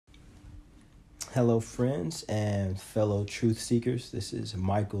Hello, friends and fellow truth seekers. This is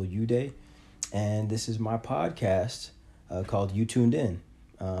Michael Uday, and this is my podcast called You Tuned In.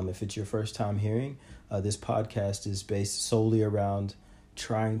 If it's your first time hearing, this podcast is based solely around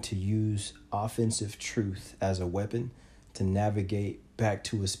trying to use offensive truth as a weapon to navigate back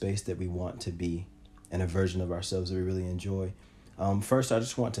to a space that we want to be and a version of ourselves that we really enjoy. First, I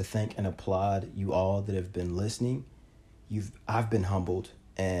just want to thank and applaud you all that have been listening. I've been humbled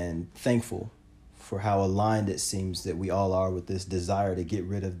and thankful for how aligned it seems that we all are with this desire to get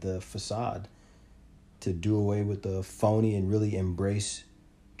rid of the facade, to do away with the phony and really embrace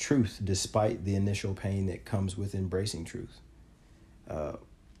truth despite the initial pain that comes with embracing truth.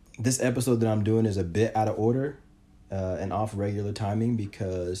 This episode that I'm doing is a bit out of order and off regular timing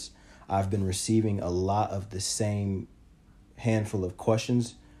because I've been receiving a lot of the same handful of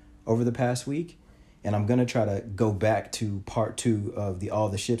questions over the past week. And I'm going to try to go back to part 2 of the All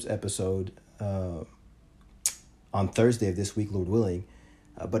the Ships episode on Thursday of this week, Lord willing.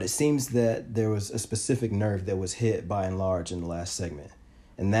 But it seems that there was a specific nerve that was hit by and large in the last segment.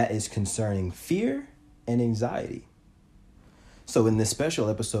 And that is concerning fear and anxiety. So in this special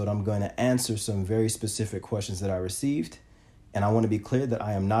episode, I'm going to answer some very specific questions that I received. And I want to be clear that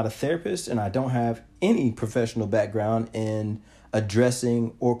I am not a therapist and I don't have any professional background in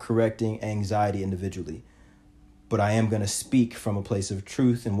addressing or correcting anxiety individually. But I am going to speak from a place of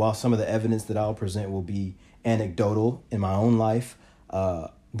truth. And while some of the evidence that I'll present will be anecdotal in my own life,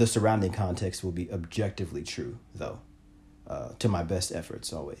 the surrounding context will be objectively true, though, to my best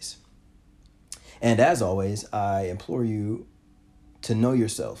efforts always. And as always, I implore you to know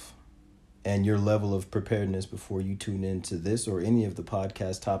yourself and your level of preparedness before you tune into this or any of the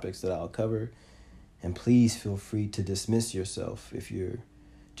podcast topics that I'll cover. And please feel free to dismiss yourself if you're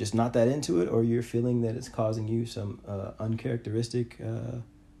just not that into it or you're feeling that it's causing you some uncharacteristic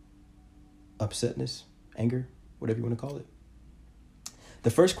upsetness, anger, whatever you want to call it. The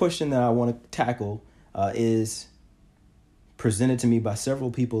first question that I want to tackle is presented to me by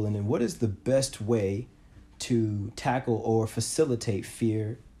several people. And then what is the best way to tackle or facilitate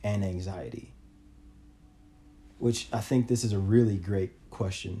fear and anxiety? Which I think this is a really great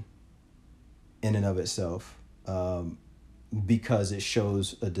question in and of itself, because it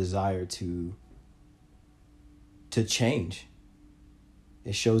shows a desire to change.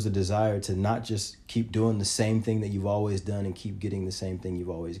 It shows a desire to not just keep doing the same thing that you've always done and keep getting the same thing you've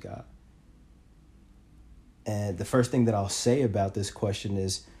always got. And the first thing that I'll say about this question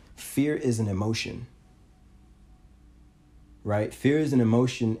is fear is an emotion, right? Fear is an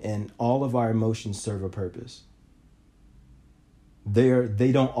emotion, and all of our emotions serve a purpose.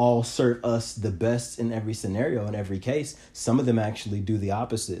 They don't all serve us the best in every scenario, in every case. Some of them actually do the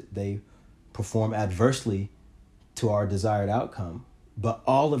opposite. They perform adversely to our desired outcome, but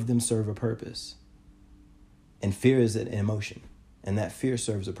all of them serve a purpose. And fear is an emotion, and that fear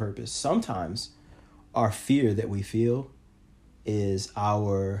serves a purpose. Sometimes our fear that we feel is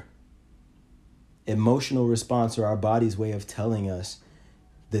our emotional response or our body's way of telling us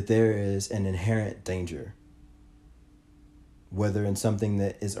that there is an inherent danger, whether in something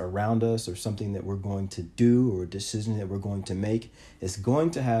that is around us or something that we're going to do or a decision that we're going to make, is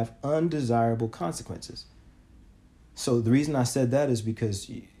going to have undesirable consequences. So the reason I said that is because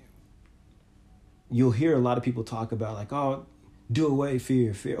you'll hear a lot of people talk about like, oh, do away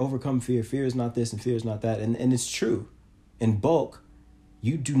fear, overcome fear. Fear is not this and fear is not that. And it's true. In bulk,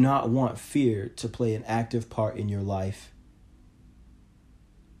 you do not want fear to play an active part in your life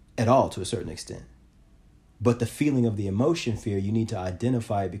at all, to a certain extent. But the feeling of the emotion fear, you need to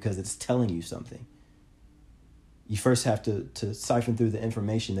identify it because it's telling you something. You first have to siphon through the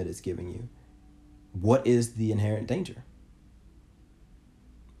information that it's giving you. What is the inherent danger?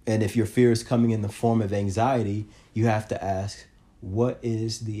 And if your fear is coming in the form of anxiety, you have to ask, what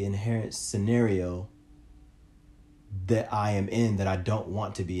is the inherent scenario that I am in that I don't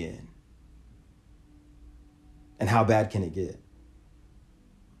want to be in? And how bad can it get?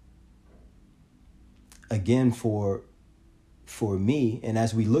 Again, for me, and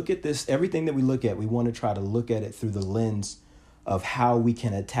as we look at this, everything that we look at, we want to try to look at it through the lens of how we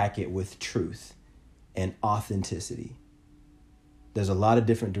can attack it with truth and authenticity. There's a lot of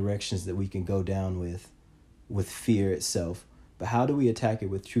different directions that we can go down with fear itself, but how do we attack it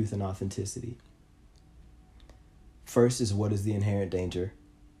with truth and authenticity? First is, what is the inherent danger,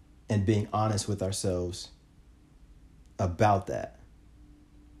 and being honest with ourselves about that.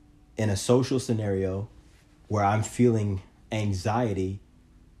 In a social scenario where I'm feeling anxiety,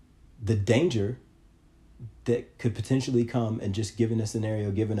 the danger that could potentially come, and just given a scenario,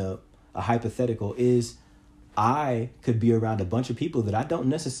 given a hypothetical, is I could be around a bunch of people that I don't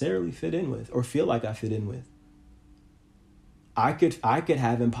necessarily fit in with or feel like I fit in with. I could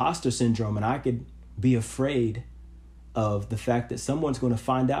have imposter syndrome, and I could be afraid of the fact that someone's going to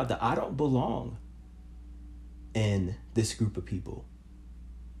find out that I don't belong in this group of people.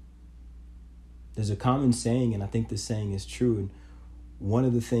 There's a common saying, and I think this saying is true. And one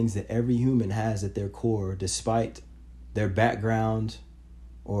of the things that every human has at their core, despite their background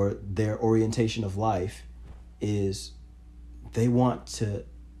or their orientation of life, is they want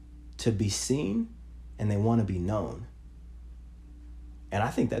to be seen and they want to be known. And I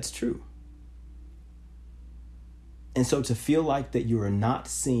think that's true. And so to feel like that you are not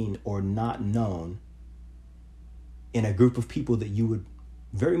seen or not known in a group of people that you would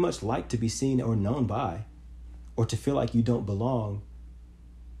very much like to be seen or known by, or to feel like you don't belong,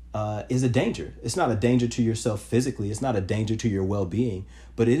 is a danger. It's not a danger to yourself physically. It's not a danger to your well-being,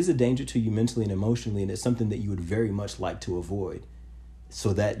 but it is a danger to you mentally and emotionally. And it's something that you would very much like to avoid,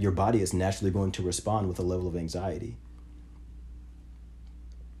 so that your body is naturally going to respond with a level of anxiety.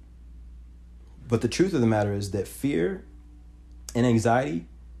 But the truth of the matter is that fear and anxiety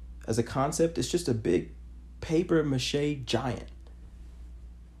as a concept is just a big paper mache giant.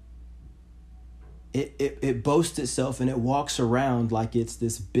 It boasts itself and it walks around like it's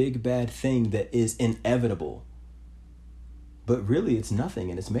this big bad thing that is inevitable. But really it's nothing,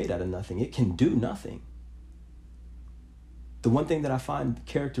 and it's made out of nothing. It can do nothing. The one thing that I find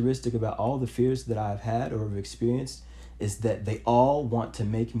characteristic about all the fears that I've had or have experienced is that they all want to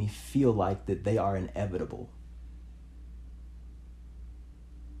make me feel like that they are inevitable.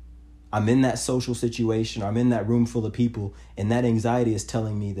 I'm in that social situation, or I'm in that room full of people, and that anxiety is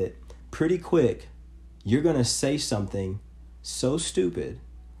telling me that pretty quick, you're going to say something so stupid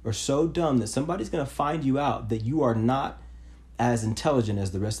or so dumb that somebody's going to find you out that you are not as intelligent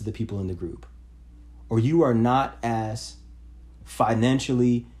as the rest of the people in the group, or you are not as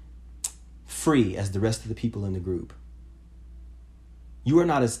financially free as the rest of the people in the group. You are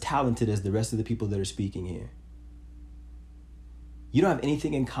not as talented as the rest of the people that are speaking here. You don't have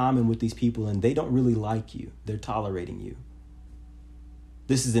anything in common with these people, and they don't really like you. They're tolerating you.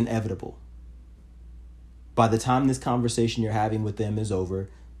 This is inevitable. By the time this conversation you're having with them is over,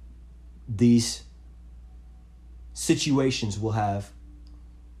 these situations will have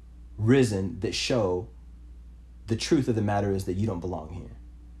risen that show the truth of the matter is that you don't belong here.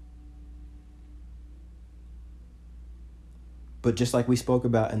 But just like we spoke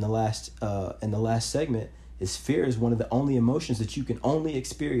about in the last segment, is fear is one of the only emotions that you can only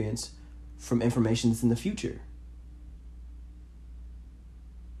experience from information that's in the future.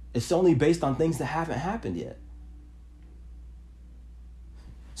 It's only based on things that haven't happened yet.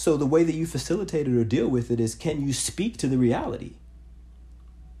 So the way that you facilitate it or deal with it is, can you speak to the reality?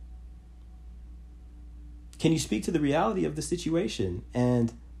 Can you speak to the reality of the situation?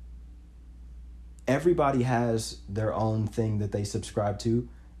 And everybody has their own thing that they subscribe to.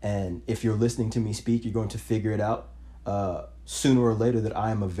 And if you're listening to me speak, you're going to figure it out sooner or later that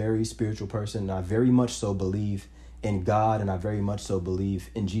I am a very spiritual person. And I very much so believe in God, and I very much so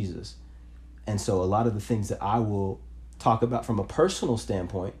believe in Jesus. And so a lot of the things that I will talk about from a personal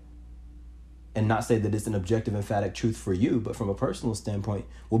standpoint, and not say that it's an objective, emphatic truth for you, but from a personal standpoint,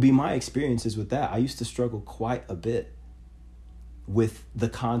 will be my experiences with that. I used to struggle quite a bit with the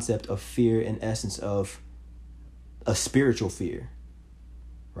concept of fear, in essence of a spiritual fear,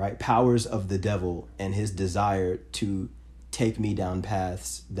 right? Powers of the devil and his desire to take me down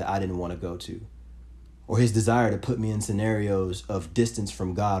paths that I didn't want to go to, or his desire to put me in scenarios of distance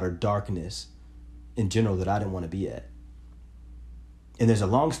from God or darkness in general that I didn't want to be at. And there's a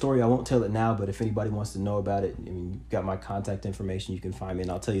long story. I won't tell it now, but if anybody wants to know about it, I mean, you've got my contact information. You can find me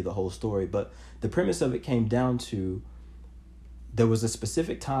and I'll tell you the whole story. But the premise of it came down to, there was a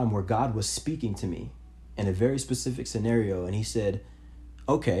specific time where God was speaking to me in a very specific scenario. And he said,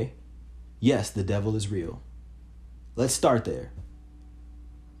 okay, yes, the devil is real. Let's start there.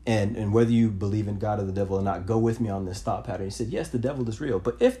 And whether you believe in God or the devil or not, go with me on this thought pattern. He said, yes, the devil is real.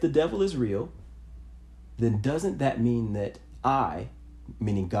 But if the devil is real, then doesn't that mean that I,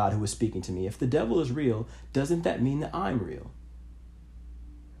 meaning God who was speaking to me, if the devil is real, doesn't that mean that I'm real?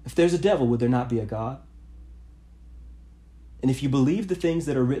 If there's a devil, would there not be a God? And if you believe the things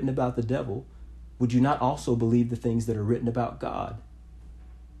that are written about the devil, would you not also believe the things that are written about God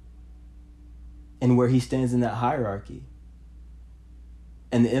and where he stands in that hierarchy,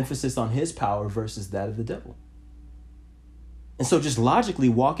 and the emphasis on his power versus that of the devil? And so just logically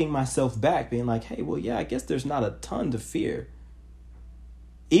walking myself back, being like, hey, well, yeah, I guess there's not a ton to fear.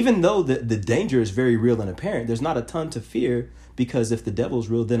 Even though the danger is very real and apparent, there's not a ton to fear, because if the devil's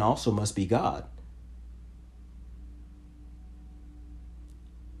real, then also must be God.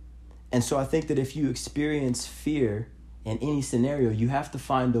 And so I think that if you experience fear in any scenario, you have to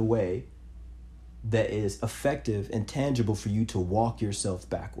find a way that is effective and tangible for you to walk yourself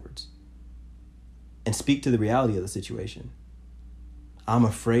backwards and speak to the reality of the situation. I'm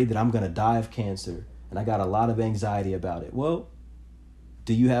afraid that I'm going to die of cancer and I got a lot of anxiety about it. Well,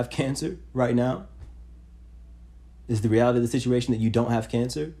 do you have cancer right now? Is the reality of the situation that you don't have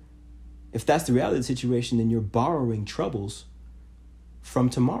cancer? If that's the reality of the situation, then you're borrowing troubles from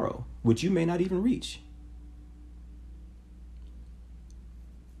tomorrow, which you may not even reach.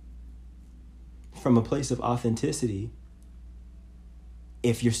 From a place of authenticity,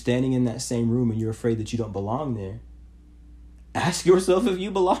 if you're standing in that same room and you're afraid that you don't belong there, ask yourself if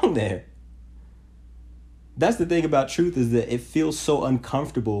you belong there. That's the thing about truth, is that it feels so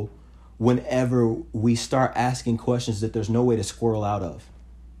uncomfortable whenever we start asking questions that there's no way to squirrel out of.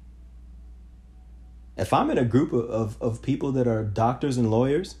 If I'm in a group of people that are doctors and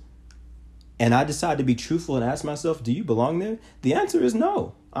lawyers, and I decide to be truthful and ask myself, do you belong there? The answer is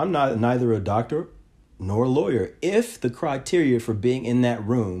no. I'm neither a doctor nor a lawyer. If the criteria for being in that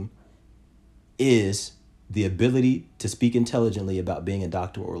room is the ability to speak intelligently about being a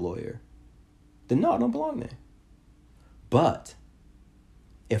doctor or a lawyer, then no, I don't belong there. But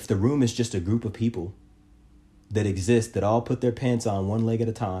if the room is just a group of people that exist, that all put their pants on one leg at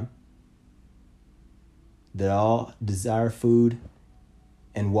a time, that all desire food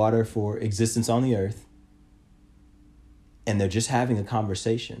and water for existence on the earth, and they're just having a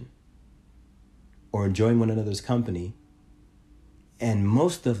conversation or enjoying one another's company, and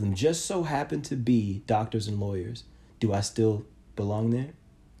most of them just so happen to be doctors and lawyers, do I still belong there?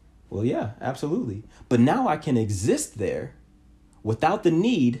 Well, yeah, absolutely. But now I can exist there without the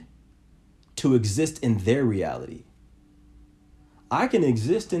need to exist in their reality. I can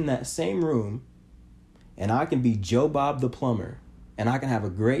exist in that same room, and I can be Joe Bob the plumber, and I can have a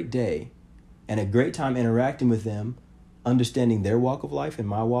great day and a great time interacting with them, understanding their walk of life and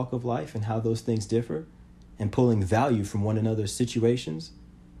my walk of life and how those things differ, and pulling value from one another's situations,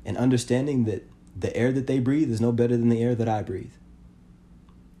 and understanding that the air that they breathe is no better than the air that I breathe.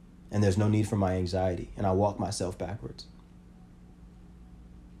 And there's no need for my anxiety, and I walk myself backwards.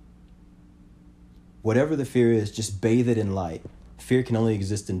 Whatever the fear is, just bathe it in light. Fear can only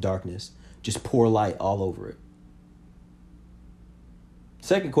exist in darkness. Just pour light all over it.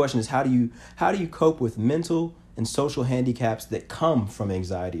 Second question is, how do you cope with mental and social handicaps that come from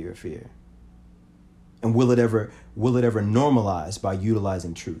anxiety or fear? And will it ever normalize by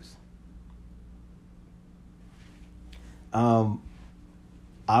utilizing truth?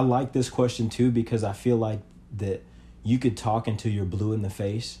 I like this question too, because I feel like that you could talk until you're blue in the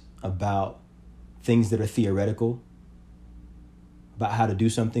face about things that are theoretical, about how to do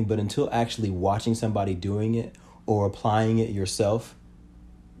something, but until actually watching somebody doing it or applying it yourself,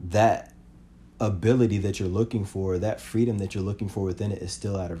 that ability that you're looking for, that freedom that you're looking for within it, is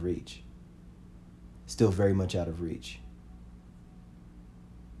still out of reach. Still very much out of reach.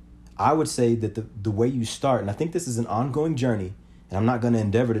 I would say that the way you start, and I think this is an ongoing journey, and I'm not going to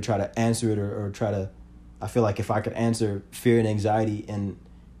endeavor to try to answer it or try to, I feel like if I could answer fear and anxiety in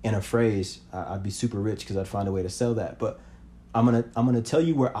a phrase, I'd be super rich because I'd find a way to sell that. But I'm gonna tell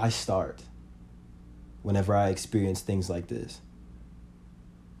you where I start whenever I experience things like this.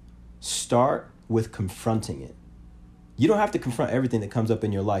 Start with confronting it. You don't have to confront everything that comes up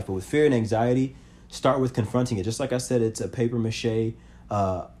in your life, but with fear and anxiety, start with confronting it. Just like I said, it's a paper mache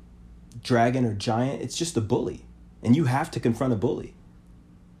dragon or giant. It's just a bully, and you have to confront a bully.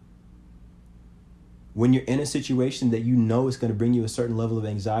 When you're in a situation that you know is going to bring you a certain level of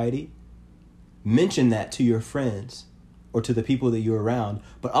anxiety, mention that to your friends or to the people that you're around,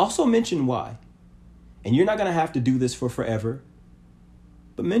 but also mention why. And you're not going to have to do this for forever,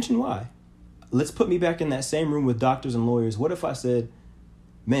 but mention why. Let's put me back in that same room with doctors and lawyers. What if I said,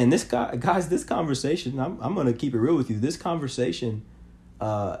 man, this conversation, I'm going to keep it real with you. This conversation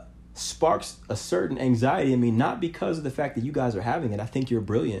sparks a certain anxiety in me, not because of the fact that you guys are having it. I think you're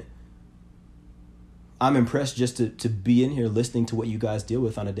brilliant. I'm impressed just to be in here listening to what you guys deal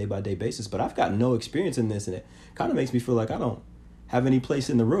with on a day-by-day basis, but I've got no experience in this, and it kind of makes me feel like I don't have any place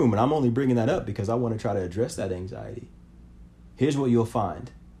in the room, and I'm only bringing that up because I want to try to address that anxiety. Here's what you'll find,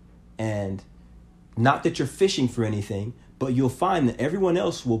 and not that you're fishing for anything, but you'll find that everyone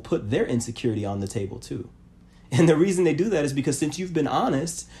else will put their insecurity on the table too. And the reason they do that is because since you've been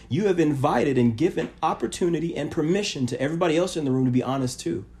honest, you have invited and given opportunity and permission to everybody else in the room to be honest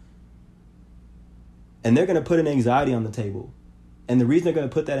too. And they're going to put an anxiety on the table. And the reason they're going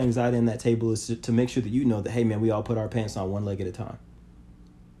to put that anxiety on that table is to make sure that you know that, hey, man, we all put our pants on one leg at a time.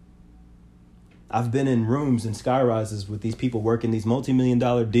 I've been in rooms and sky rises with these people working these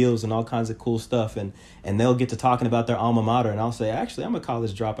multi-million-dollar deals and all kinds of cool stuff. And they'll get to talking about their alma mater. And I'll say, actually, I'm a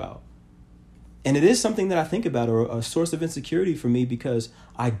college dropout. And it is something that I think about, or a source of insecurity for me, because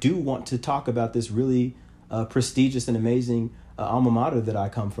I do want to talk about this really prestigious and amazing alma mater that I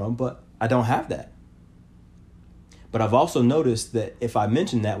come from, but I don't have that. But I've also noticed that if I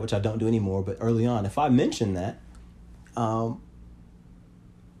mention that, which I don't do anymore, but early on, if I mention that,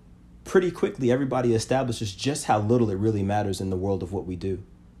 pretty quickly everybody establishes just how little it really matters in the world of what we do.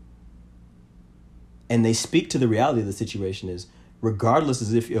 And they speak to the reality of the situation is, regardless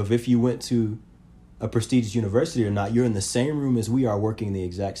of if you went to a prestigious university or not, you're in the same room as we are working the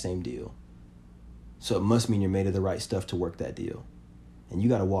exact same deal. So it must mean you're made of the right stuff to work that deal. And you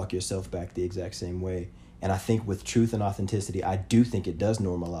got to walk yourself back the exact same way. And I think with truth and authenticity, I do think it does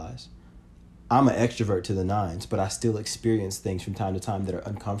normalize. I'm an extrovert to the nines, but I still experience things from time to time that are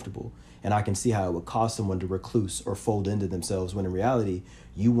uncomfortable. And I can see how it would cause someone to recluse or fold into themselves, when in reality,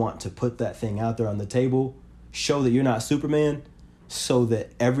 you want to put that thing out there on the table, show that you're not Superman, so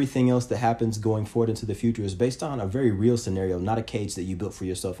that everything else that happens going forward into the future is based on a very real scenario, not a cage that you built for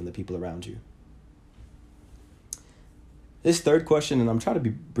yourself and the people around you. This third question, and I'm trying to be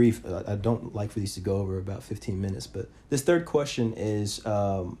brief. I don't like for these to go over about 15 minutes, but this third question is,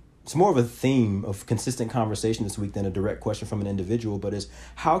 it's more of a theme of consistent conversation this week than a direct question from an individual, but is,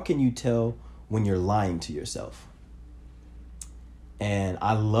 how can you tell when you're lying to yourself? And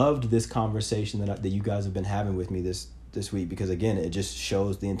I loved this conversation that you guys have been having with me this week, because again, it just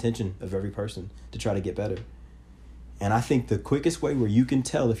shows the intention of every person to try to get better. And I think the quickest way where you can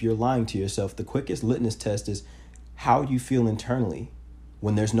tell if you're lying to yourself, the quickest litmus test is how you feel internally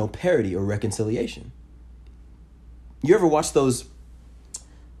when there's no parity or reconciliation. You ever watch those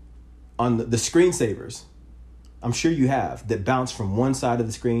on the screensavers? I'm sure you have, that bounce from one side of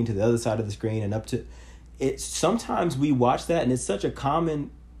the screen to the other side of the screen and up to it. Sometimes we watch that, and it's such a common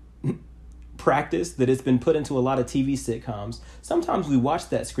practice that it's been put into a lot of TV sitcoms. Sometimes we watch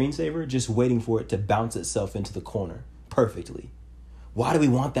that screensaver just waiting for it to bounce itself into the corner perfectly. Why do we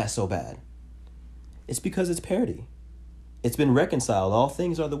want that so bad? It's because it's parity. It's been reconciled. All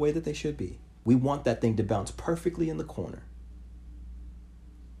things are the way that they should be. We want that thing to bounce perfectly in the corner.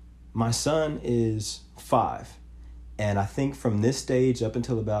 My son is 5, and I think from this stage up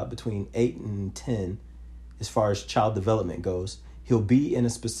until about between 8 and 10, as far as child development goes, he'll be in a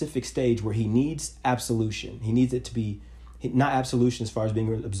specific stage where he needs absolution. He needs it to be, not absolution as far as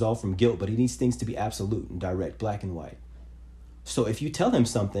being absolved from guilt, but he needs things to be absolute and direct, black and white. So if you tell him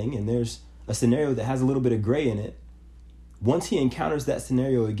something and there's a scenario that has a little bit of gray in it, once he encounters that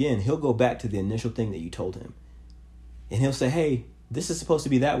scenario again, he'll go back to the initial thing that you told him. And he'll say, hey, this is supposed to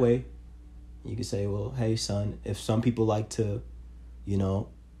be that way. You can say, well, hey, son, if some people like to,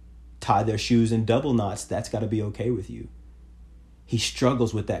 tie their shoes in double knots, that's got to be okay with you. He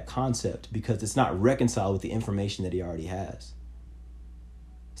struggles with that concept because it's not reconciled with the information that he already has.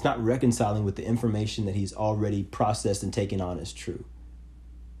 It's not reconciling with the information that he's already processed and taken on as true.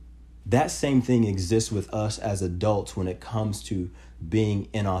 That same thing exists with us as adults when it comes to being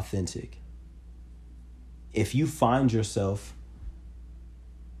inauthentic. If you find yourself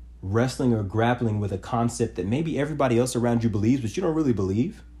wrestling or grappling with a concept that maybe everybody else around you believes, but you don't really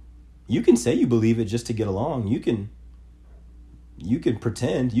believe, you can say you believe it just to get along. You can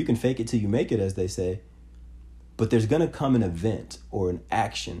pretend, you can fake it till you make it, as they say. But there's going to come an event or an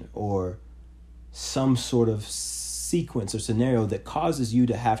action or some sort of sequence or scenario that causes you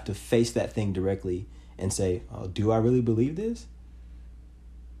to have to face that thing directly and say, oh, do I really believe this?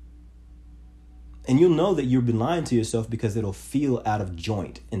 And you'll know that you've been lying to yourself because it'll feel out of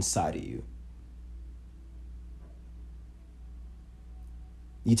joint inside of you.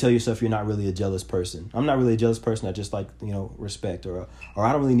 You tell yourself you're not really a jealous person. I'm not really a jealous person. I just like, respect, or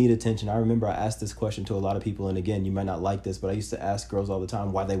I don't really need attention. I remember I asked this question to a lot of people. And again, you might not like this, but I used to ask girls all the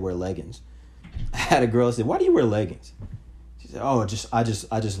time why they wear leggings. I had a girl say, why do you wear leggings? She said, oh, I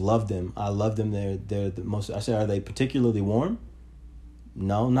just love them. I love them. They're the most. I said, are they particularly warm?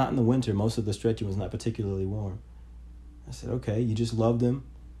 No, not in the winter. Most of the stretchy one's not particularly warm. I said, okay, you just love them.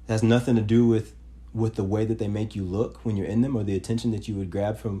 It has nothing to do with the way that they make you look when you're in them, or the attention that you would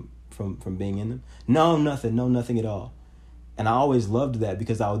grab from being in them. No, nothing at all. And I always loved that,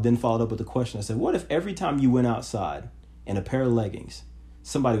 because I would then follow up with the question. I said, what if every time you went outside in a pair of leggings,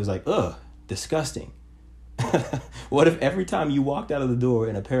 somebody was like, ugh, disgusting? What if every time you walked out of the door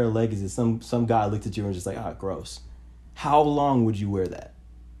in a pair of leggings and some guy looked at you and was just like, ah, gross? How long would you wear that?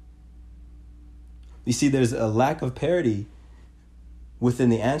 You see, there's a lack of parity within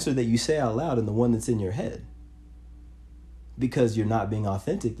the answer that you say out loud and the one that's in your head. because you're not being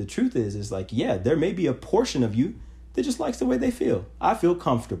authentic. The truth is like, yeah, there may be a portion of you that just likes the way they feel. I feel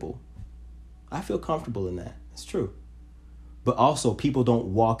comfortable. I feel comfortable in that. It's true. But also, people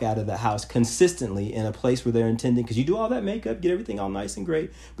don't walk out of the house consistently in a place where they're intending, because you do all that makeup, get everything all nice and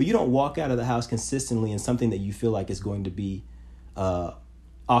great, but you don't walk out of the house consistently in something that you feel like is going to be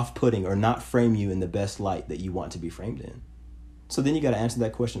off-putting or not frame you in the best light that you want to be framed in. So then you got to answer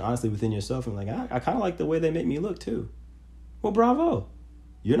that question honestly within yourself. And like, I kind of like the way they make me look too. Well, bravo.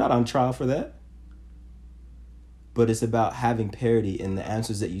 You're not on trial for that. But it's about having parity in the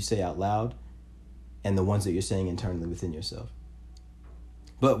answers that you say out loud and the ones that you're saying internally within yourself.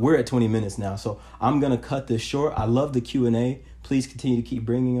 But we're at 20 minutes now, so I'm going to cut this short. I love the Q&A. Please continue to keep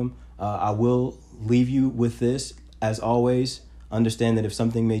bringing them. I will leave you with this. As always, understand that if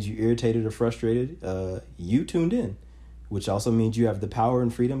something made you irritated or frustrated, you tuned in, which also means you have the power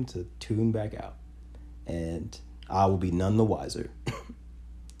and freedom to tune back out. And I will be none the wiser.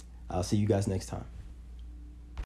 I'll see you guys next time.